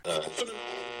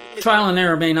Trial and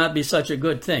error may not be such a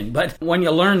good thing, but when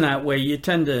you learn that way, you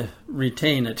tend to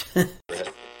retain it.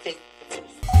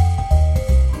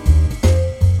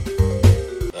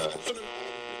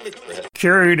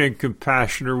 Caring and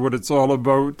compassion are what it's all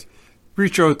about.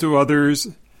 Reach out to others,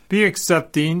 be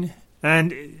accepting,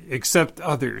 and accept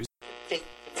others.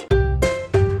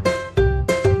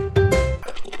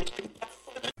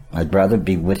 I'd rather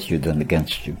be with you than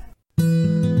against you.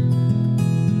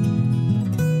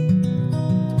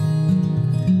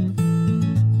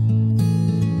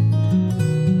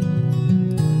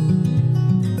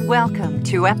 Welcome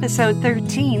to episode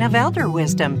 13 of Elder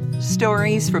Wisdom,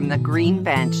 Stories from the Green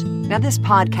Bench. Now, this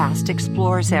podcast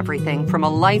explores everything from a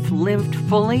life lived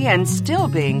fully and still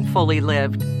being fully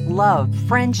lived. Love,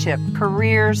 friendship,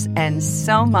 careers, and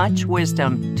so much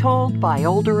wisdom told by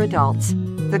older adults.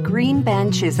 The Green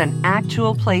Bench is an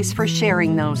actual place for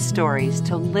sharing those stories,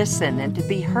 to listen and to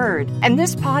be heard. And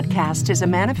this podcast is a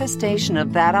manifestation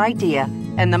of that idea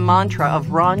and the mantra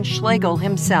of Ron Schlegel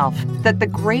himself, that the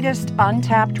greatest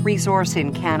untapped resource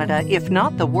in Canada, if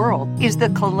not the world, is the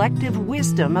collective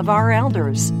wisdom of our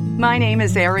elders. My name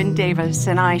is Erin Davis,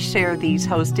 and I share these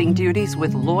hosting duties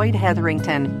with Lloyd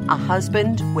Hetherington, a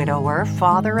husband, widower,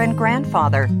 father, and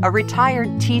grandfather, a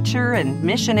retired teacher and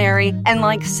missionary, and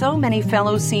like so many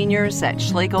fellow seniors at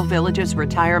Schlegel Village's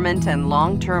retirement and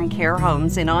long-term care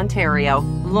homes in Ontario,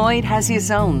 Lloyd has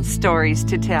his own stories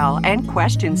to tell and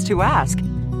questions to ask.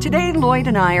 Today, Lloyd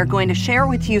and I are going to share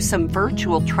with you some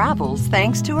virtual travels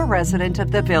thanks to a resident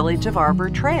of the village of Arbor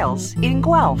Trails in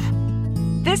Guelph.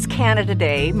 This Canada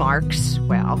Day marks,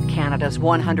 Canada's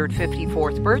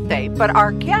 154th birthday, but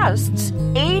our guest's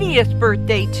 80th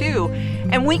birthday too,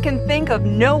 and we can think of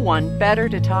no one better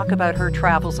to talk about her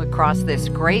travels across this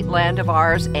great land of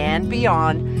ours and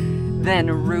beyond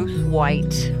than Ruth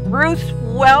White. Ruth,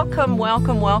 welcome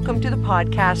to the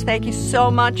podcast. Thank you so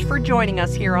much for joining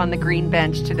us here on the Green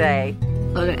Bench today.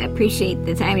 Well, I appreciate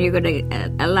the time you're going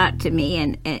to allot to me,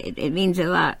 and it means a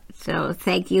lot, so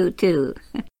thank you too.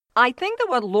 I think that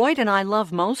what Lloyd and I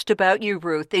love most about you,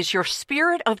 Ruth, is your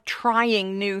spirit of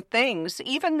trying new things,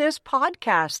 even this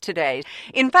podcast today.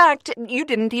 In fact, you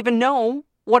didn't even know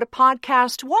what a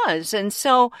podcast was, and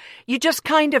so you just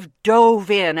kind of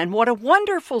dove in, and what a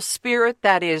wonderful spirit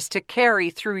that is to carry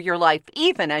through your life,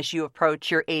 even as you approach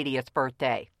your 80th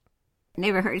birthday. It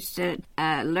never hurts to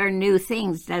learn new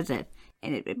things, does it?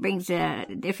 And it brings a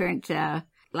different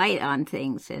light on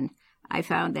things, and I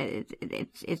found that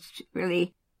it's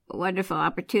really a wonderful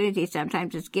opportunity.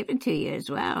 Sometimes it's given to you as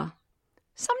well.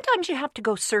 Sometimes you have to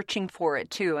go searching for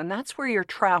it too, and that's where your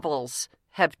travels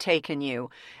have taken you.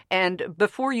 And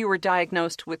before you were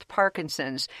diagnosed with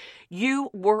Parkinson's, you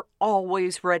were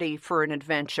always ready for an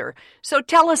adventure. So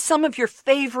tell us some of your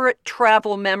favorite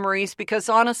travel memories, because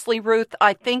honestly, Ruth,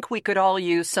 I think we could all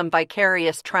use some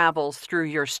vicarious travels through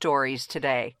your stories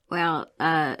today. Well,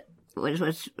 what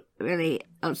was really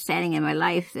outstanding in my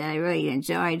life that I really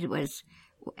enjoyed was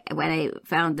when I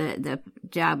found the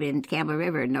job in Campbell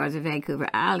River, north of Vancouver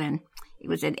Island. It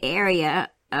was an area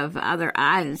of other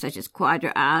islands, such as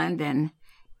Quadra Island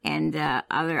and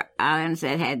other islands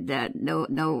that had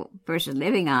no person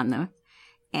living on them.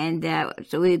 And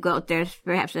so we'd go out there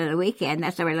perhaps on a weekend.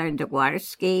 That's how I learned to water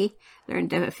ski, learned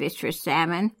to fish for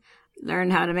salmon,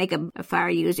 learned how to make a fire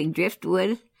using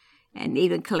driftwood, and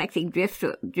even collecting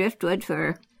driftwood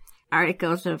for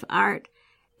articles of art.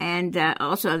 And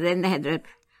also then they had the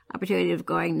opportunity of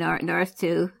going north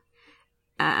to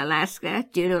Alaska,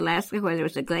 Juneau, Alaska, where there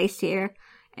was a glacier.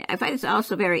 I find it's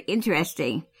also very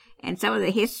interesting, and some of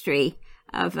the history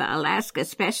of Alaska,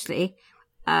 especially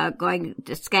going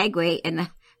to Skagway and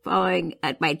following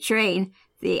by train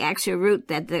the actual route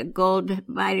that the gold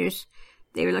miners,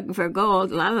 they were looking for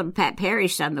gold. A lot of them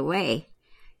perished on the way.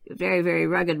 Very, very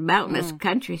rugged, mountainous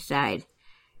countryside,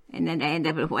 and then they end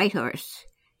up at Whitehorse.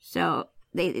 So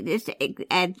this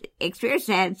experience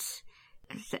adds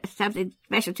something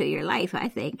special to your life, I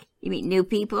think. You meet new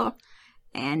people,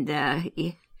 and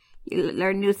you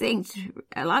learn new things,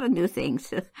 a lot of new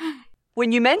things.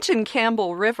 When you mention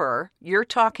Campbell River, you're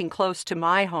talking close to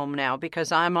my home now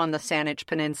because I'm on the Saanich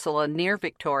Peninsula near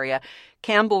Victoria.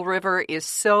 Campbell River is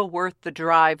so worth the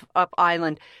drive up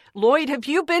island. Lloyd, have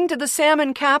you been to the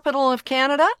salmon capital of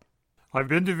Canada? I've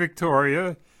been to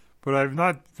Victoria, but I've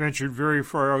not ventured very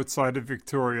far outside of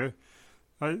Victoria.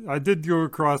 I did go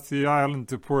across the island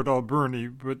to Port Alberni,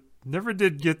 but never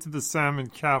did get to the salmon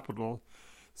capital.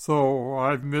 So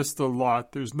I've missed a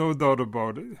lot. There's no doubt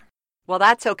about it. Well,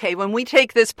 that's okay. When we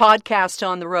take this podcast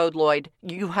on the road, Lloyd,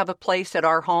 you have a place at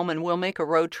our home, and we'll make a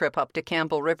road trip up to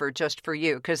Campbell River just for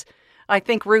you, because I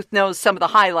think Ruth knows some of the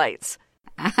highlights.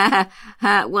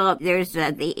 Well, there's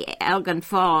the Elgin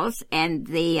Falls, and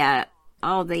the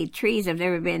all the trees have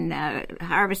never been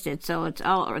harvested, so it's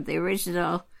all the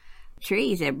original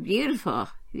trees. They're beautiful.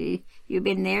 You've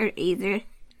been there either?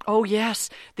 Oh, yes.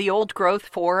 The old growth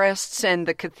forests and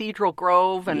the Cathedral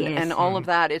Grove and all of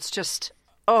that. It's just,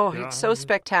 it's so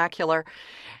spectacular.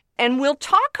 And we'll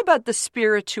talk about the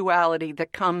spirituality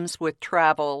that comes with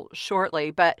travel shortly,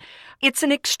 but it's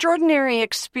an extraordinary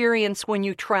experience when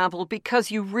you travel because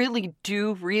you really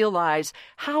do realize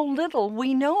how little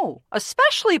we know,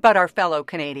 especially about our fellow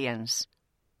Canadians.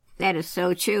 That is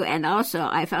so true. And also,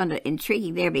 I found it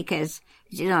intriguing there because,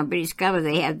 in British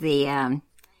Columbia, they have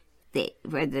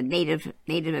where the Native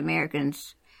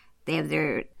Americans, they have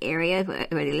their area where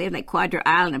they live, like Quadra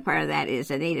Island, and part of that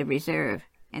is a native reserve.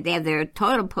 And they have their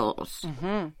totem poles.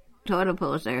 Mm-hmm. Totem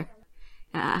poles are,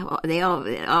 they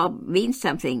all mean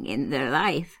something in their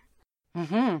life.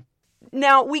 Mm-hmm.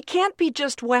 Now, we can't be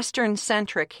just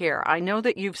Western-centric here. I know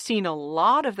that you've seen a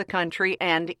lot of the country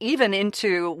and even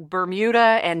into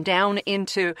Bermuda and down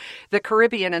into the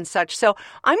Caribbean and such. So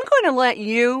I'm going to let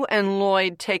you and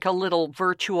Lloyd take a little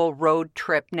virtual road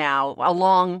trip now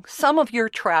along some of your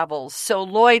travels. So,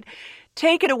 Lloyd,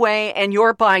 take it away, and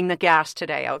you're buying the gas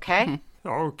today, okay?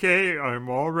 Okay, I'm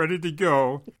all ready to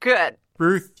go. Good.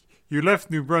 Ruth, you left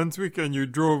New Brunswick and you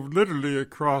drove literally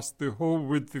across the whole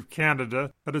width of Canada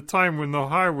at a time when the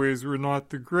highways were not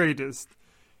the greatest.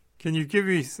 Can you give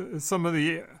me some of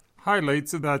the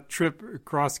highlights of that trip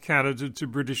across Canada to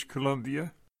British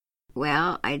Columbia?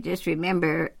 Well, I just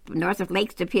remember north of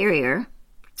Lake Superior,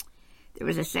 there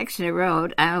was a section of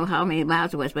road. I don't know how many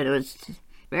miles it was, but it was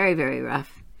very, very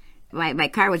rough. My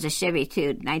car was a Chevy, too,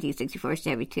 1964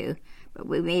 Chevy, too. But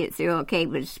we made it through okay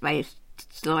just by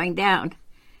slowing down.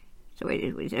 So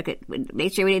we took it. We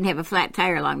made sure we didn't have a flat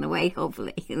tire along the way,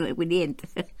 hopefully. We didn't.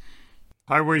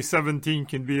 Highway 17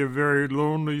 can be a very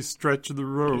lonely stretch of the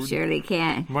road. It surely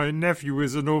can. My nephew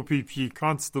is an OPP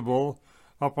constable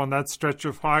up on that stretch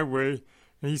of highway,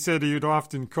 and he said he'd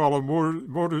often call a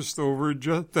motorist over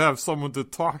just to have someone to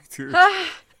talk to.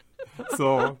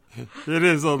 So it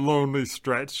is a lonely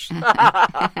stretch.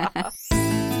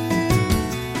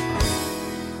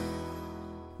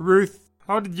 Ruth,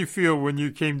 how did you feel when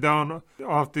you came down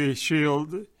off the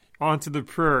shield onto the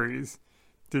prairies?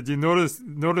 Did you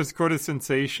notice quite a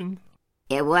sensation?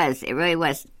 It was. It really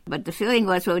was. But the feeling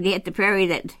was when we hit the prairie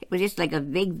that it was just like a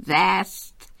big,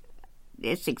 vast,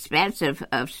 it's expansive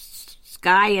of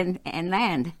sky and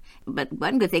land. But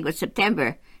one good thing was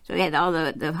September. So we had all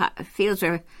the fields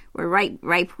were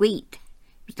ripe wheat. It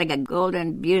was like a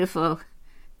golden, beautiful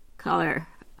color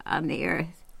on the earth.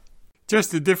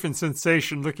 Just a different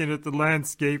sensation looking at the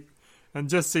landscape and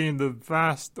just seeing the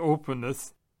vast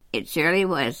openness. It surely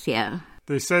was, yeah.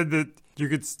 They said that you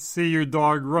could see your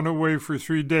dog run away for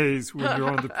 3 days when you're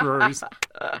on the prairies.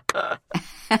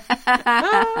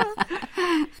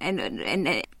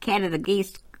 and Canada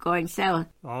geese going south.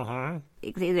 Uh-huh.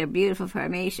 You can see their beautiful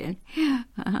formation.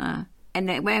 Uh-huh. And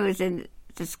when I was in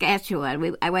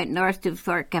Saskatchewan, I went north to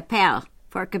Fort Capel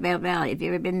Valley. Have you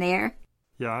ever been there?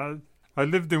 Yeah, I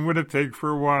lived in Winnipeg for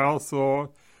a while,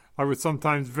 so I would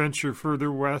sometimes venture further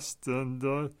west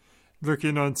and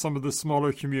looking on some of the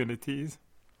smaller communities.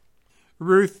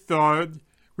 Ruth,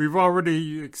 we've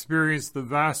already experienced the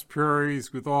vast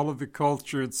prairies with all of the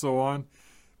culture and so on.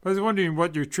 I was wondering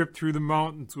what your trip through the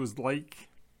mountains was like.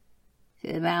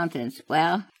 To the mountains.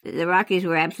 Well, the Rockies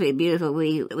were absolutely beautiful.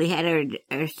 We had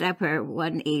our supper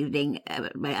one evening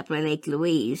up by Lake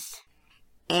Louise,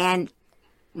 and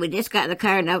we just got in the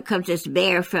car, and out comes this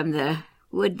bear from the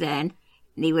woodland,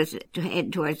 and he was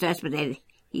heading towards us, but then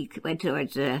he went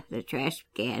towards the trash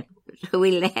can, so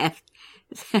we left.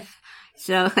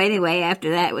 So anyway,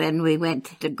 after that, when we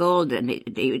went to Golden,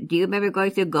 do you remember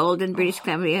going through Golden, British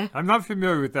Columbia? I'm not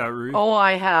familiar with that, Ruth. Oh,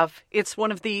 I have. It's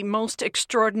one of the most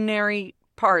extraordinary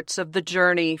parts of the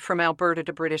journey from Alberta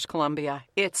to British Columbia.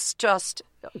 It's just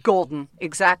golden,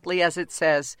 exactly as it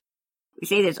says. We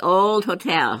stayed at this old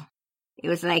hotel. It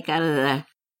was like out of the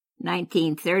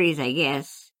 1930s, I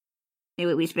guess.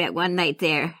 Anyway, we spent one night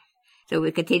there, so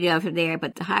we continued on from there.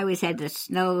 But the highways had the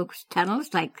snow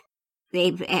tunnels, like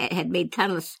they had made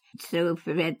tunnels to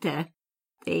prevent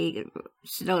the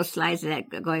snow slides that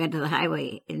going onto the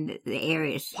highway in the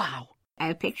areas. Wow. I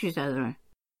have pictures of them.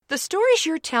 The stories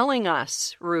you're telling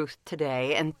us, Ruth,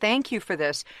 today, and thank you for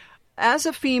this, as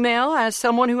a female, as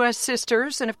someone who has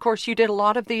sisters, and of course you did a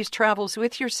lot of these travels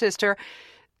with your sister,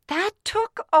 that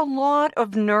took a lot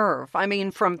of nerve. I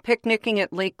mean, from picnicking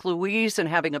at Lake Louise and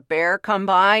having a bear come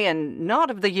by, and not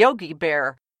of the Yogi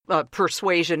Bear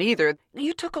persuasion either.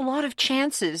 You took a lot of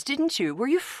chances, didn't you? Were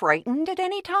you frightened at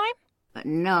any time?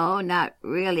 No, not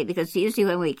really, because usually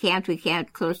when we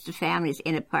camped close to families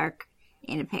in a park,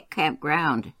 in a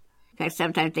campground. In fact,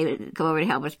 sometimes they would come over to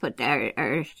help us put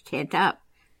our tent up.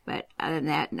 But other than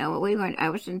that, no, we weren't. I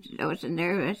wasn't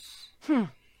nervous. We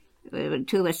were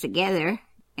two of us together,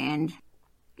 and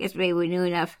I guess maybe we knew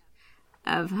enough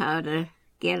of how to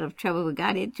get out of trouble. We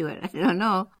got into it. I don't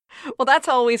know. Well, that's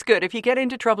always good. If you get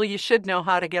into trouble, you should know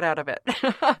how to get out of it.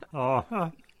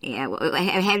 Yeah, well,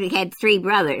 having had three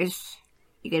brothers,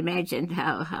 you can imagine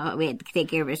how we had to take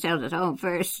care of ourselves at home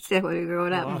first when we were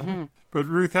growing up. But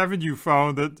Ruth, haven't you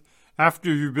found that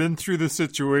after you've been through the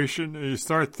situation and you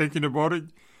start thinking about it,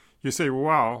 you say,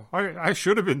 wow, I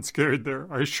should have been scared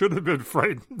there. I should have been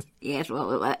frightened. Yes,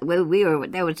 well, we were.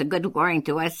 That was a good warning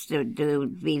to us to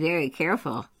be very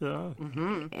careful. Yeah.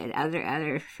 At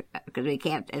other, because we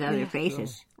camped at other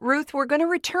places. Ruth, we're going to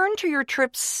return to your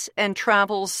trips and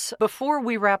travels before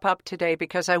we wrap up today,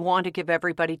 because I want to give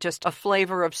everybody just a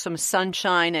flavor of some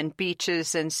sunshine and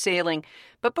beaches and sailing.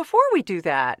 But before we do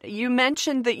that, you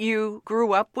mentioned that you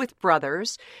grew up with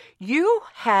brothers. You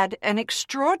had an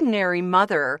extraordinary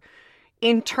mother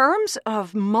in terms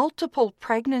of multiple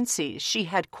pregnancies. She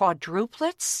had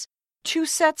quadruplets, 2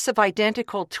 sets of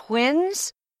identical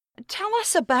twins. Tell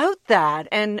us about that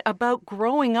and about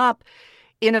growing up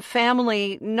in a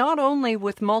family not only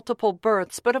with multiple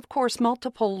births, but of course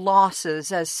multiple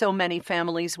losses, as so many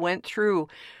families went through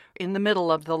in the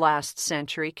middle of the last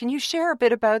century. Can you share a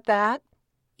bit about that?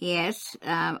 Yes,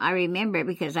 I remember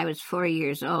because I was 4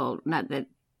 years old. Not that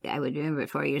I would remember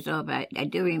at 4 years old, but I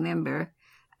do remember.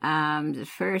 The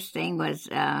first thing was,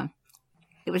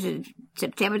 it was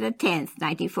September the 10th,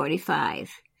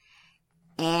 1945.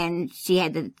 And she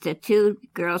had the two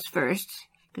girls first,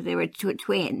 because they were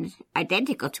twins,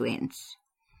 identical twins.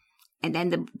 And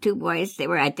then the two boys, they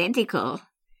were identical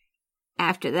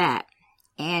after that.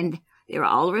 And they were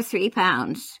all over 3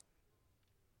 pounds.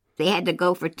 They had to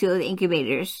go for 2 of the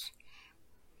incubators.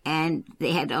 And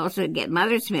they had to also get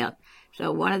mother's milk.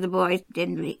 So one of the boys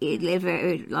didn't live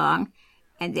very long.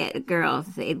 And the girls,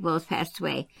 they both passed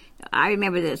away. I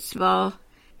remember the small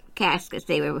caskets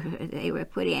they were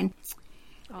put in,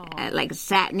 like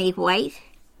satiny white.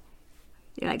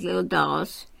 They're like little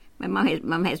dolls. My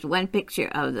mom has one picture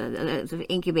of the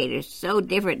incubators, so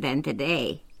different than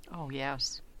today. Oh,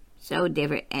 yes. So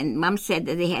different. And Mom said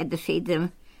that they had to feed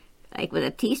them like with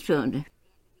a teaspoon.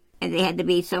 And they had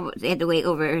to weigh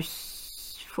over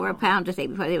 4 pounds, I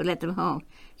think, before they would let them home.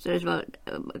 So it was about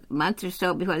a month or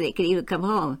so before they could even come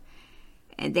home.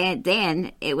 And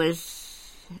then it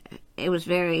was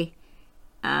very,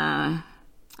 I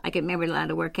can remember a lot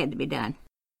of work had to be done.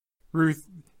 Ruth,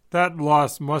 that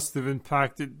loss must have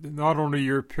impacted not only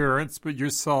your parents, but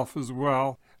yourself as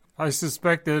well. I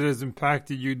suspect that has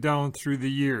impacted you down through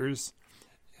the years.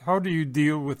 How do you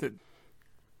deal with it?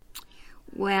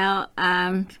 Well,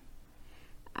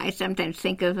 I sometimes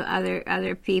think of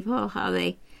other people, how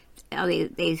they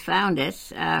found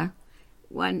us.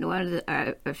 One of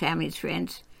our family's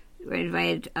friends were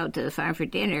invited out to the farm for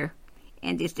dinner,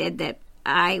 and they said that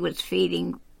I was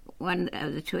feeding one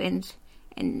of the twins,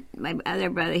 and my other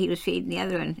brother, he was feeding the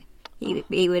other one. He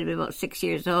would have been about 6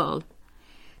 years old.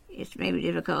 It's maybe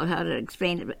difficult how to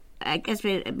explain it, but I guess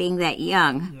being that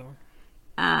young,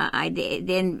 I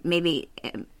didn't maybe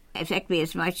affect me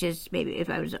as much as maybe if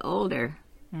I was older.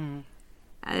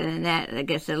 Other than that, I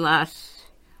guess the loss,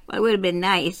 well, it would have been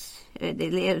nice if they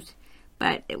lived,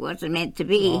 but it wasn't meant to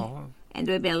be. And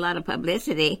there would have been a lot of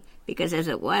publicity, because as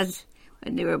it was,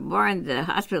 when they were born, the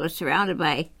hospital was surrounded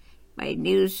by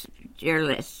news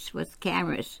journalists with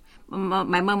cameras.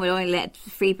 My mom would only let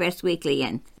Free Press Weekly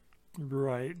in.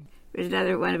 Right. There's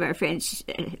another one of our friends.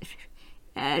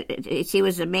 She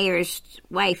was the mayor's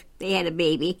wife. They had a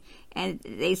baby, and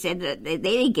they said that they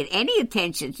didn't get any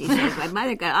attention. She says, my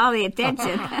mother got all the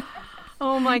attention.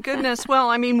 Oh, my goodness. Well,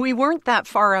 I mean, we weren't that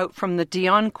far out from the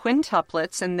Dion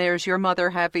quintuplets, and there's your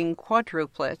mother having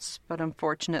quadruplets. But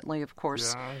unfortunately, of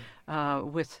course,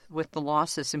 with the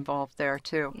losses involved there,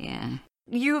 too. Yeah.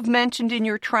 You've mentioned in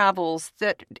your travels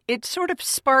that it sort of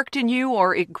sparked in you,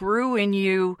 or it grew in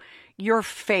you, your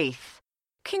faith.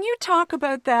 Can you talk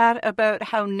about that, about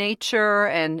how nature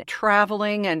and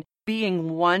traveling and being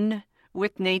one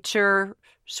with nature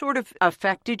sort of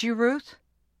affected you, Ruth?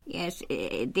 Yes,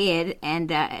 it did.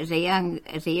 And as a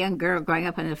young girl growing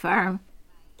up on the farm,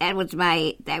 that was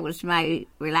my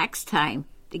relaxed time,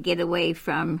 to get away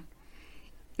from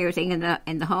everything in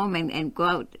the home and go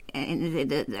out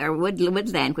in our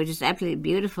woodland, which is absolutely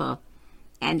beautiful.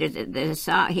 And there's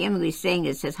a hymn we sing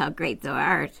that says, "How great thou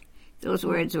art." Those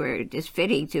words were just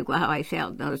fitting to how I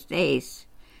felt in those days,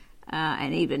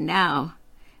 and even now.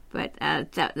 But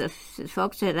the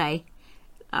folks that I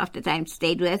oftentimes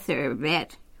stayed with or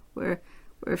met were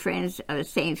friends of the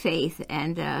same faith,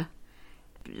 and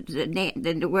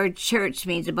the word church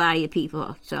means a body of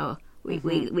people. So we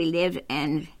lived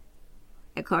and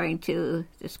according to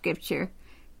the scripture,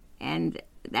 and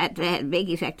that had a big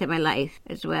effect on my life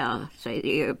as well. So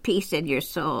your peace in your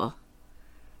soul,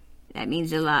 that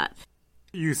means a lot.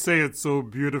 You say it so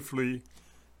beautifully.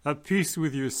 That peace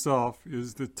with yourself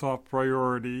is the top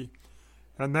priority,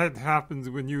 and that happens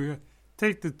when you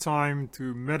take the time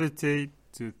to meditate,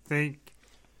 to think,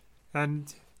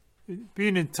 and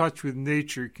being in touch with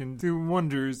nature can do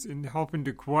wonders in helping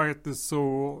to quiet the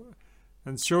soul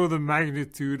and show the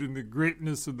magnitude and the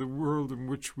greatness of the world in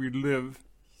which we live.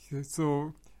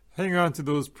 So hang on to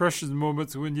those precious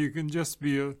moments when you can just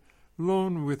be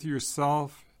alone with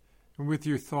yourself and with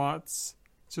your thoughts.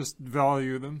 Just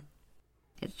value them.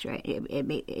 That's right.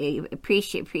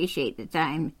 Appreciate the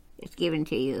time it's given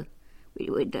to you.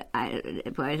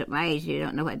 As far as at my age, you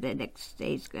don't know what the next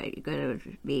day is going to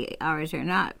be, ours or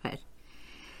not.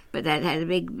 But that had a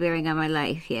big bearing on my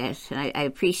life, yes. And I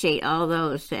appreciate all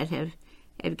those that have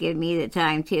given me the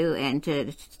time to, and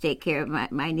to take care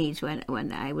of my needs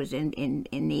when I was in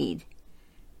need.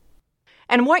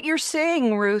 And what you're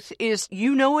saying, Ruth, is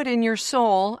you know it in your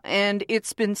soul, and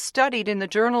it's been studied in the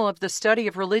Journal of the Study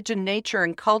of Religion, Nature,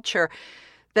 and Culture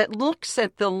that looks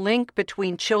at the link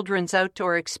between children's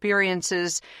outdoor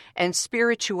experiences and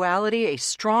spirituality, a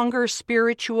stronger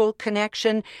spiritual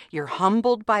connection. You're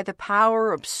humbled by the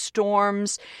power of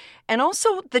storms, and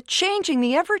also the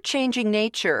ever-changing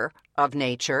nature of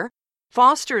nature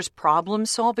fosters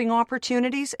problem-solving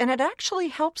opportunities, and it actually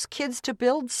helps kids to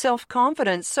build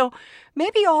self-confidence. So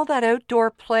maybe all that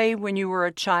outdoor play when you were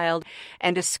a child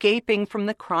and escaping from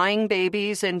the crying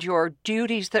babies and your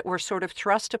duties that were sort of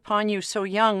thrust upon you so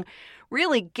young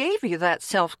really gave you that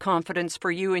self-confidence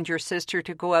for you and your sister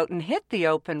to go out and hit the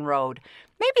open road.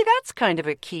 Maybe that's kind of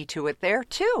a key to it there,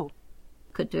 too.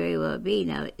 Could very well be.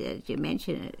 Now that you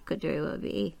mention it, could very well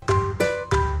be.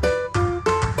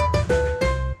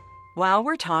 While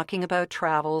we're talking about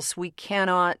travels, we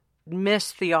cannot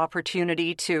miss the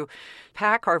opportunity to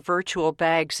pack our virtual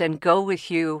bags and go with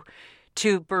you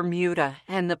to Bermuda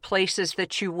and the places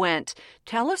that you went.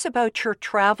 Tell us about your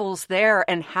travels there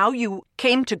and how you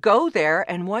came to go there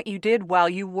and what you did while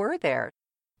you were there.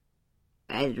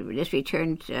 I just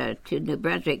returned to New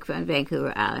Brunswick from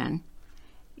Vancouver Island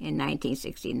in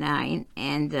 1969,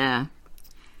 and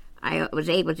I was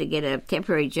able to get a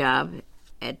temporary job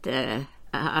at a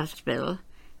hospital.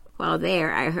 While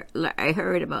there, I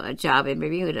heard about a job in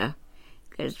Bermuda,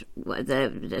 because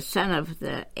the son of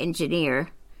the engineer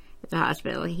at the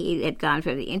hospital, he had gone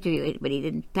for the interview, but he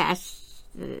didn't pass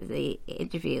the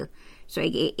interview. So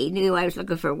he knew I was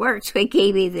looking for work, so he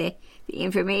gave me the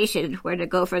information where to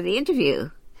go for the interview.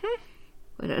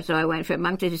 So I went from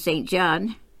Moncton to St.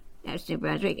 John, that's New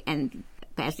Brunswick, and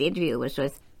passed the interview. It was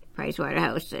with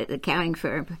Pricewaterhouse, the accounting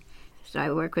firm. So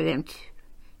I worked with them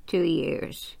 2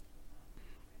 years.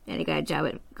 Then I got a job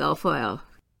at Gulf Oil.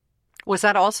 Was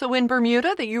that also in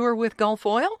Bermuda that you were with Gulf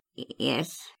Oil?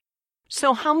 Yes.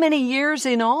 So how many years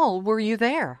in all were you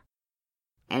there?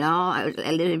 In all, I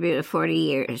lived in Bermuda 40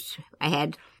 years. I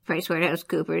had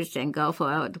PricewaterhouseCoopers and Gulf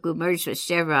Oil, who merged with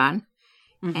Chevron.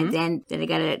 Mm-hmm. And then I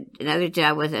got another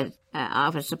job with an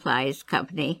office supplies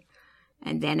company.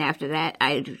 And then after that,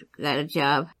 I got a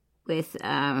job with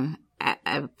a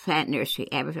plant nursery,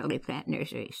 Aberfeldy Plant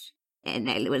Nurseries. And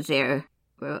I was there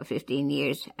for about 15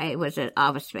 years. I was an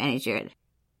office manager,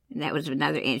 and that was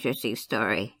another interesting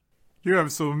story. You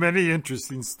have so many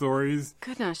interesting stories.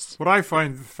 Goodness. What I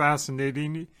find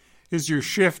fascinating is your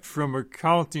shift from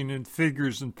accounting in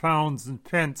figures and pounds and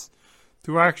pence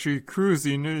to actually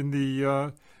cruising in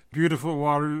the beautiful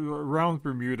water around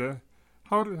Bermuda.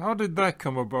 How did that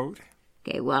come about?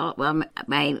 Okay, well,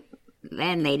 my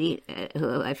landlady,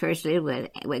 who I first lived with,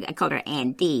 I called her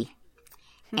Aunt D.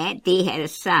 Aunt D had a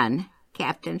son,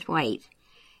 Captain White,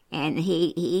 and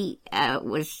he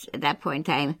was, at that point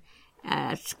in time,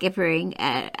 skippering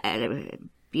at a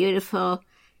beautiful,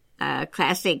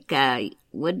 classic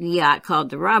wooden yacht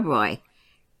called the Rob Roy.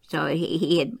 So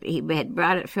he had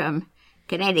brought it from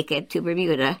Connecticut to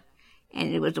Bermuda,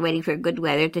 and it was waiting for good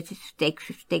weather to take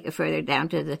it further down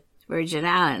to the Virgin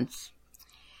Islands.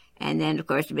 And then, of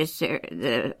course,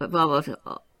 the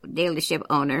Volvo dealership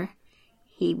owner,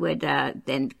 he would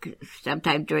then,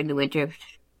 sometime during the winter,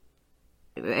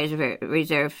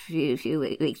 reserve a few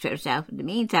weeks for himself in the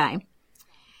meantime.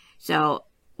 So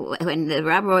when the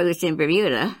Rob Roy was in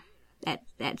Bermuda, I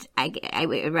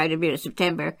arrived in Bermuda in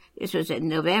September. This was in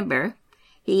November.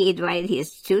 he invited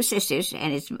his two sisters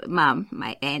and his mom,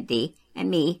 my auntie, and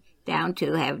me down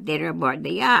to have dinner aboard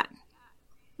the yacht.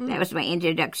 That was my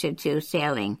introduction to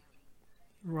sailing.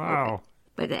 Wow.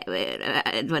 But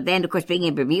then, of course, being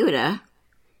in Bermuda,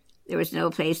 there was no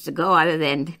place to go other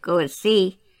than go to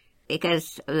sea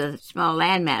because of the small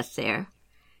landmass there.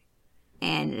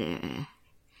 And,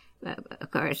 of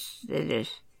course, the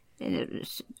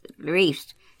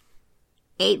reefs.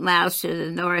 8 miles to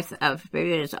the north of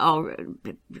Bermuda is all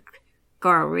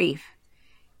coral reef.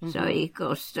 So you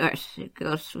go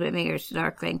swimming or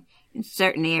snorkeling in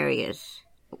certain areas.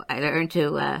 I learned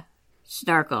to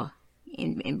snorkel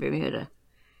in Bermuda.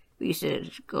 We used to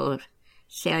go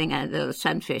sailing on little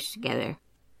sunfish together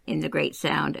in the Great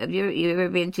Sound. Have you ever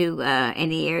been to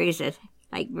any areas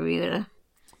like Bermuda?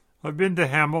 I've been to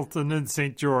Hamilton and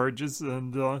St. George's,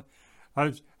 and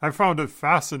I found it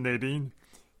fascinating,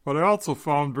 but I also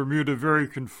found Bermuda very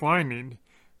confining.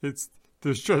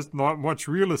 There's just not much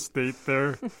real estate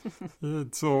there.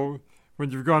 And so when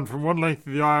you've gone from one length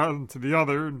of the island to the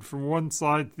other, and from one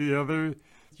side to the other,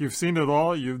 you've seen it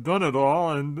all, you've done it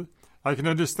all, and I can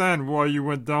understand why you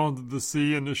went down to the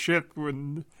sea in a ship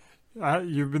when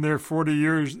you've been there 40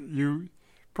 years. You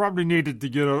probably needed to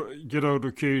get out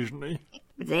occasionally.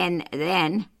 Then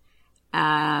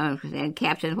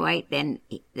Captain White, then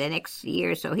the next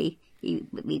year or so, he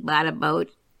bought a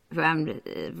boat from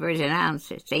the Virgin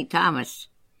Islands, St. Thomas,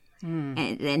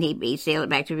 and then he sailed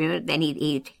back to Bermuda. Then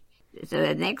so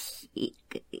the next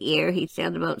year he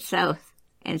sailed the boat south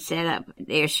and set up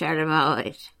near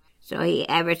Charlemont. So he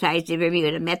advertised in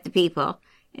Bermuda, met the people,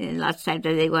 and lots of times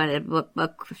they wanted to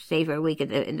book stay for a week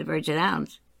in the Virgin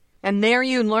Islands. And there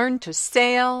you learned to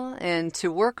sail and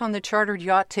to work on the chartered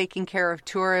yacht, taking care of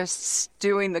tourists,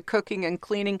 doing the cooking and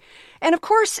cleaning. And of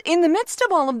course, in the midst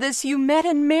of all of this, you met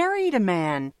and married a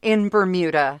man in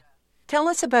Bermuda. Tell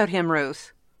us about him,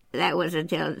 Ruth. That was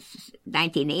until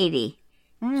 1980.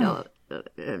 So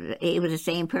he was the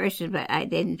same person, but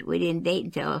we didn't date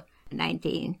until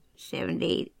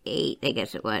 1978, I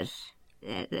guess it was.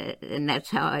 And that's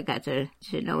how I got to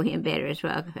know him better as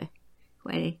well.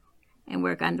 And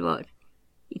work on the boat.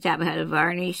 He taught me how to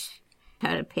varnish,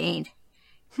 how to paint.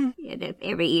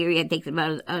 Every year you had to take them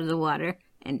out of the water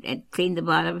and clean the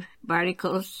bottom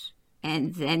barnacles,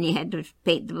 and then you had to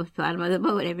paint the bottom of the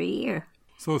boat every year.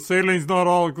 So sailing's not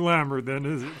all glamour then,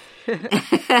 is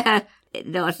it?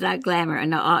 No, it's not glamour.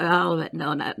 No, all of it.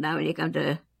 No, not when you come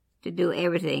to do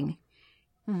everything.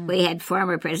 We had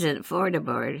former President Ford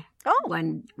aboard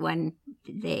one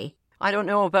day. I don't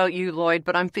know about you, Lloyd,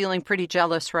 but I'm feeling pretty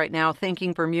jealous right now,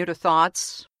 thinking Bermuda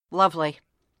thoughts. Lovely.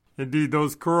 Indeed,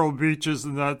 those coral beaches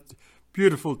and that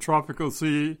beautiful tropical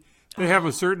sea, they have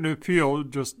a certain appeal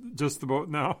just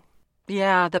about now.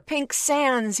 Yeah, the pink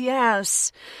sands,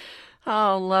 yes.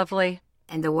 Oh, lovely.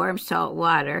 And the warm salt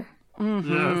water.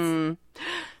 Yes.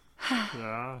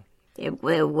 Yeah.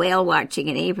 We're whale watching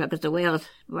in April because the whales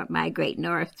migrate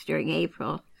north during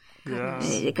April. Yeah.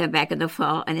 They come back in the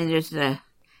fall, and then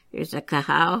there's a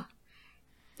Cahao.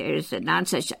 There's a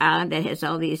Nonsuch Island that has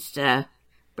all these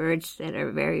birds that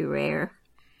are very rare.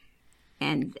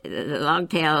 And the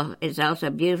longtail is also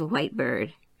a beautiful white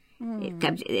bird.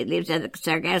 It lives in the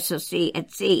Sargasso Sea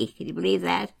at sea. Can you believe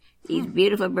that? These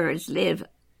beautiful birds live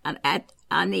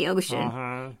on the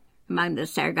ocean among the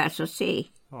Sargasso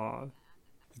Sea.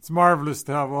 It's marvelous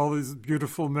to have all these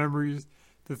beautiful memories,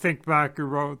 to think back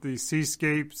about the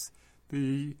seascapes,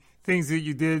 the things that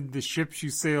you did, the ships you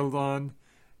sailed on,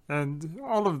 and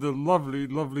all of the lovely,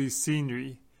 lovely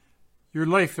scenery. Your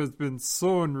life has been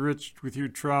so enriched with your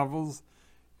travels,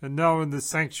 and now in the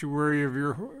sanctuary of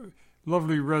your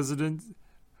lovely residence,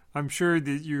 I'm sure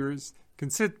that you can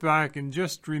sit back and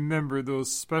just remember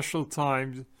those special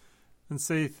times and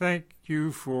say thank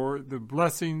you for the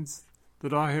blessings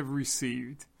that I have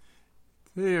received.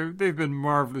 They've been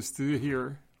marvelous to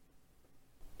hear.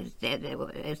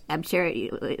 I'm sure you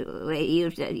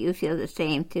feel the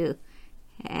same too,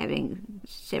 having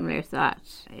similar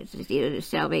thoughts. It's the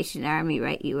Salvation Army,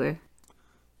 right? You were.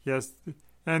 Yes,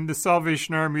 and the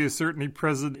Salvation Army is certainly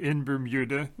present in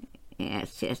Bermuda.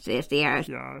 Yes, they are.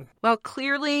 Yeah. Well,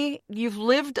 clearly you've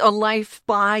lived a life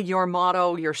by your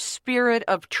motto, your spirit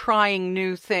of trying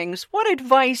new things. What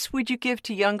advice would you give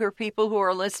to younger people who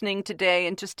are listening today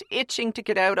and just itching to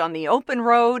get out on the open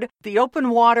road, the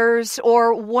open waters,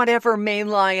 or whatever may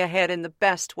lie ahead in the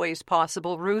best ways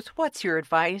possible? Ruth, what's your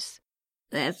advice?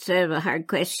 That's sort of a hard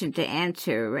question to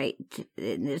answer right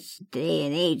in this day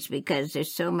and age because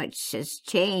there's so much has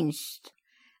changed.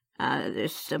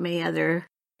 There's so many other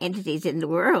entities in the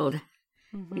world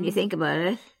when you think about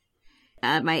it.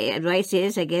 My advice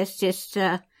is, I guess, just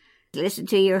listen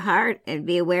to your heart and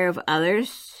be aware of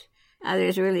others.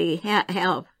 Others really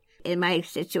help. In my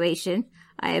situation,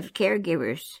 I have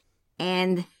caregivers,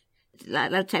 and a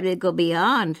lot of times they go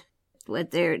beyond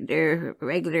what their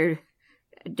regular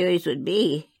duties would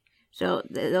be. So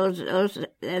those are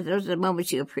the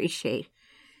moments you appreciate.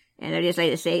 And I just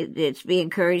like to say that be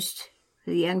encouraged for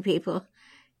the young people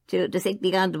to think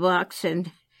beyond the box,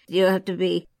 and you don't have to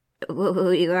be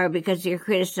who you are because you're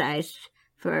criticized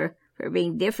for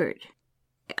being different.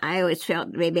 I always felt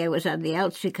maybe I was on the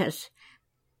outs because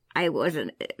I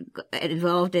wasn't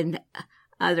involved in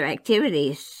other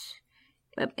activities.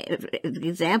 But, for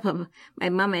example, my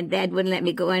mom and dad wouldn't let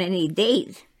me go on any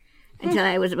date until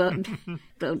I was about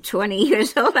 20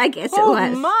 years old, I guess it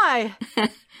was. Oh, my!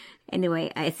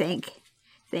 Anyway, I thank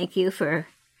you for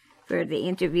the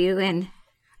interview, and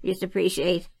just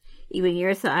appreciate even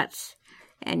your thoughts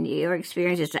and your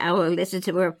experiences. I will listen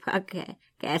to more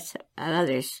podcasts on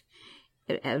others,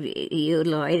 of you,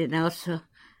 Lloyd, and also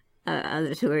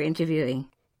others who are interviewing.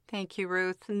 Thank you,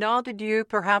 Ruth. Not adieu,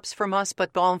 perhaps from us,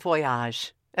 but bon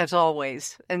voyage, as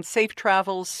always. And safe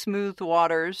travels, smooth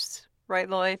waters. Right,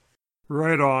 Lloyd?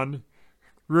 Right on.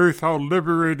 Ruth, how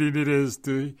liberating it is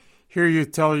to hear you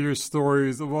tell your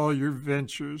stories of all your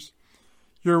ventures.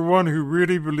 You're one who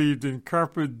really believed in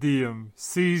carpe diem,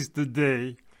 seize the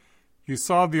day. You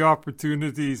saw the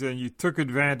opportunities and you took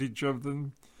advantage of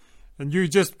them. And you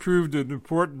just proved an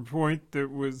important point that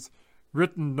was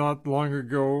written not long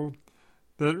ago,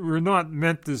 that we're not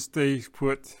meant to stay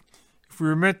put. If we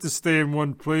were meant to stay in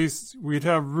one place, we'd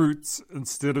have roots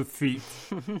instead of feet.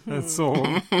 And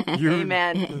so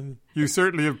Amen. You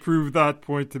certainly have proved that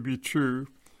point to be true.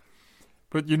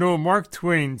 But you know, Mark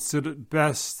Twain said it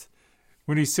best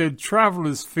when he said, travel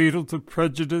is fatal to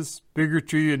prejudice,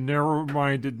 bigotry, and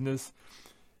narrow-mindedness.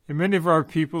 And many of our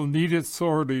people need it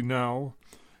sorely now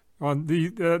on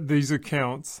these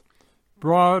accounts.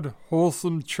 Broad,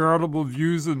 wholesome, charitable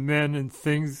views of men and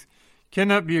things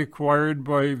cannot be acquired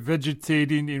by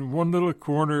vegetating in one little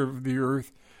corner of the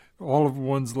earth all of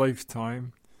one's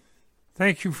lifetime.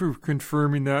 Thank you for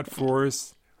confirming that for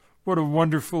us. What a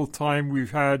wonderful time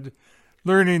we've had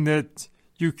learning that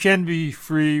you can be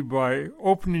free by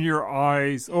opening your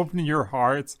eyes, opening your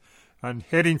hearts, and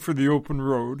heading for the open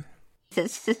road.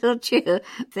 That's so true.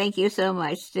 Thank you so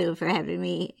much, Stu, for having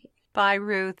me. Bye,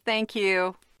 Ruth. Thank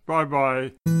you.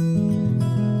 Bye-bye.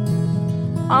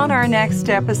 On our next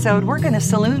episode, we're going to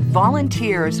salute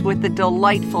volunteers with the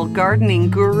delightful gardening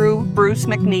guru, Bruce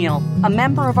McNeil, a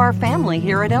member of our family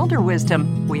here at Elder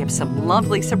Wisdom. We have some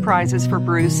lovely surprises for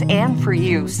Bruce and for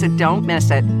you, so don't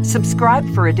miss it. Subscribe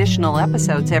for additional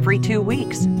episodes every 2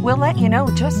 weeks. We'll let you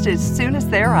know just as soon as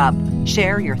they're up.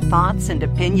 Share your thoughts and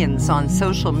opinions on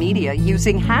social media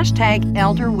using hashtag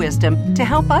Elder Wisdom to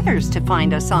help others to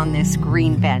find us on this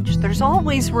green bench. There's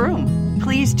always room.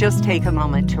 Please just take a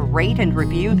moment to rate and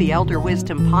review the Elder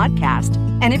Wisdom podcast.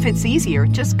 And if it's easier,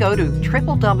 just go to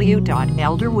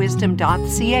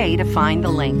www.elderwisdom.ca to find the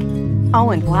link. Oh,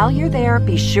 and while you're there,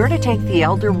 be sure to take the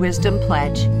Elder Wisdom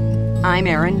Pledge. I'm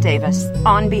Erin Davis.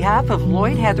 On behalf of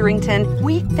Lloyd Hetherington,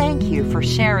 we thank you for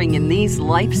sharing in these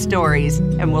life stories.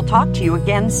 And we'll talk to you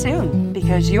again soon,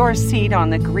 because your seat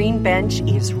on the green bench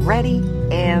is ready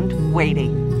and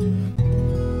waiting.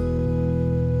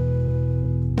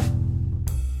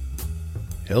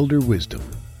 Elder Wisdom,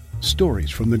 Stories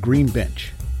from the Green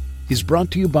Bench, is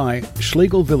brought to you by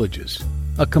Schlegel Villages,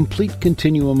 a complete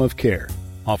continuum of care,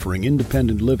 offering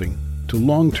independent living to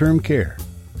long-term care,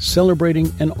 celebrating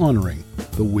and honoring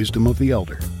the wisdom of the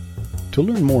elder. To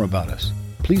learn more about us,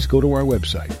 please go to our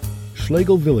website,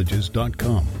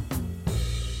 schlegelvillages.com.